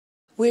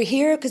We're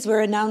here because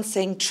we're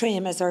announcing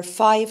Trim as our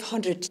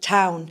 500th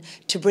town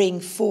to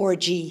bring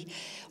 4G.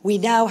 We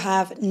now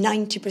have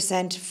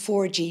 90%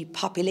 4G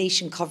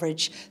population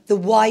coverage, the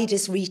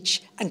widest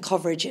reach and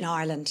coverage in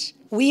Ireland.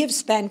 We have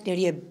spent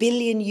nearly €1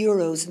 billion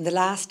in the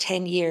last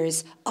 10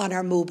 years on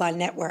our mobile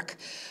network.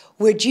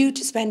 We're due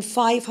to spend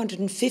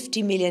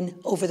 550 million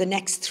over the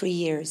next 3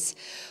 years.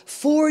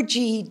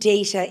 4G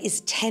data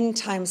is 10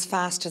 times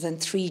faster than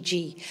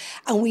 3G,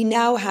 and we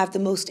now have the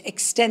most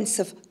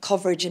extensive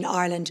coverage in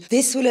Ireland.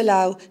 This will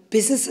allow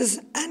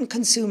businesses and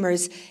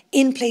consumers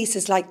in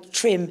places like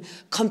Trim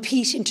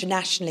compete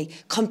internationally,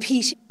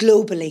 compete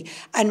globally,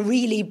 and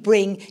really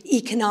bring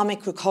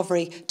economic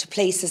recovery to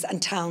places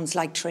and towns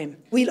like Trim.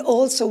 We'll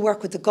also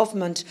work with the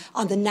government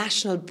on the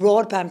national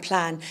broadband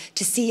plan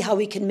to see how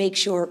we can make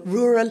sure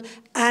rural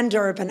and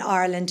urban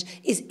Ireland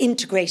is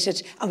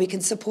integrated and we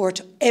can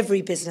support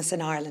every business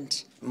in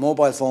Ireland.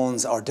 Mobile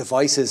phones, or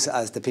devices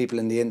as the people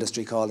in the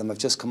industry call them, have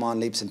just come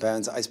on leaps and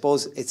bounds. I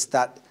suppose it's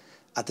that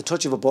at the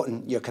touch of a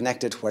button you're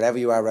connected wherever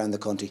you are around the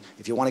country.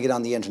 If you want to get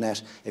on the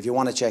internet, if you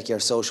want to check your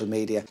social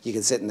media, you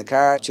can sit in the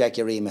car, check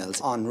your emails,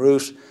 en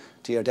route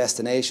to your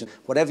destination,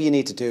 whatever you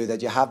need to do,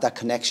 that you have that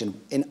connection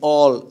in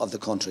all of the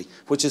country,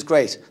 which is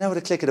great. Now with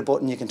a click of a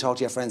button you can talk to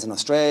your friends in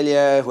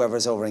Australia,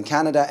 whoever's over in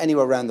Canada,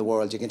 anywhere around the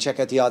world. You can check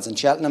out the odds in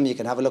Cheltenham, you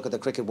can have a look at the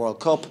Cricket World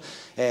Cup.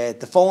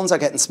 The phones are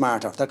getting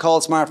smarter. They're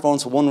called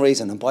smartphones for one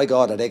reason, and by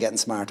God are they getting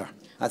smarter.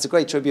 That's a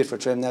great tribute for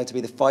Trim now to be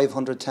the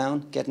 500th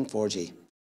town getting 4G.